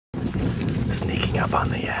Sneaking up on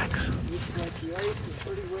the yaks. Looks like the ice is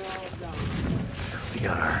pretty well down. We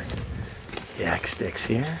got our yak sticks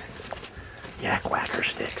here. Yak whacker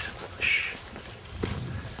sticks. Shh.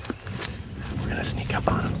 We're gonna sneak up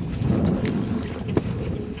on them.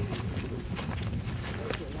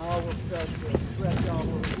 Okay, now we'll start to stretch out a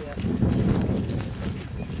little bit.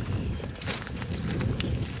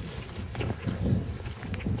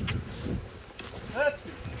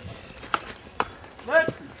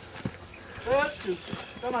 Let's do.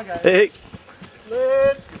 Come on, guys. Hey!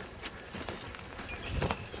 Let's do.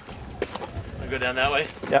 Wanna go down that way?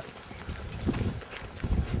 Yep.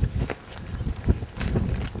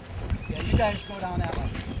 Yeah, you guys go down that way.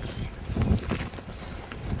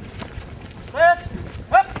 Let's do.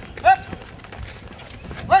 Up, up.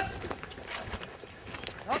 Let's do.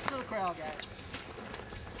 Up to the crowd, guys.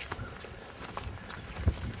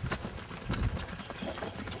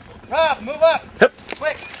 Rob, move up. Yep.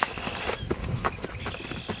 Quick.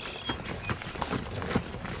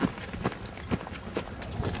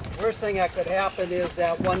 Worst thing that could happen is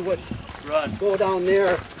that one would Run. go down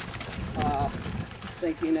there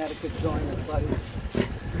thinking that it could join his buddies.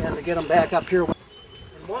 You have to get them back up here.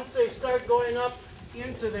 And once they start going up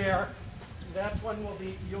into there, that's when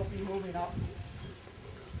you'll be moving up.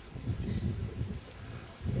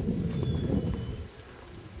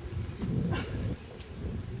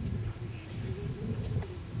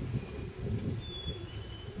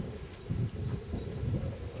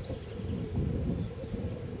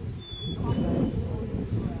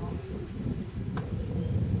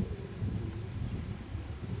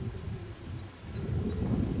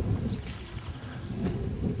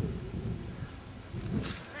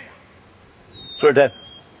 Sort of dead.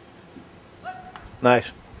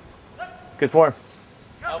 Nice. Good form.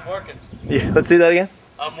 I'm working. Yeah, let's do that again.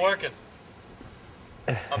 I'm working.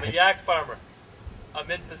 I'm a yak farmer. I'm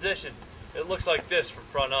in position. It looks like this from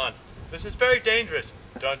front on. This is very dangerous.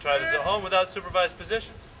 Don't try this at home without supervised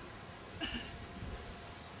positions.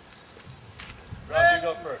 Rob, you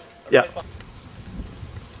go first. Yeah.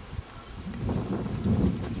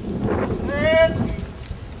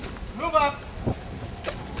 Move up.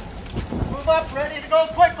 Move up, ready to go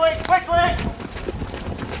quickly, quickly.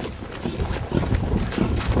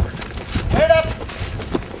 Right up.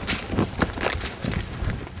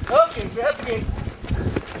 Okay, grab the gate.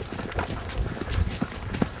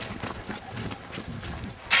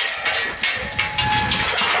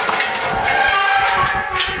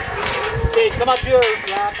 Okay, come up here,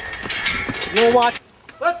 Rob. You'll watch.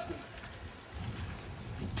 Let's go.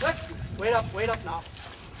 Let's go. Wait up now.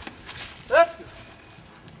 Let's go.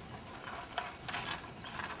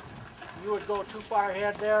 You would go too far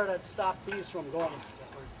ahead there, that'd stop these from going.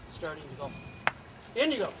 We're starting to go.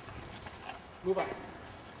 In you go. Move on.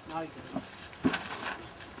 Now you can.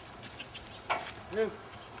 Move.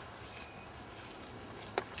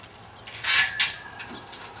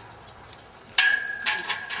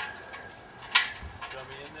 Want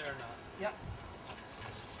me in there or not? Yep.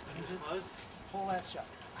 Is it closed? Pull that shut.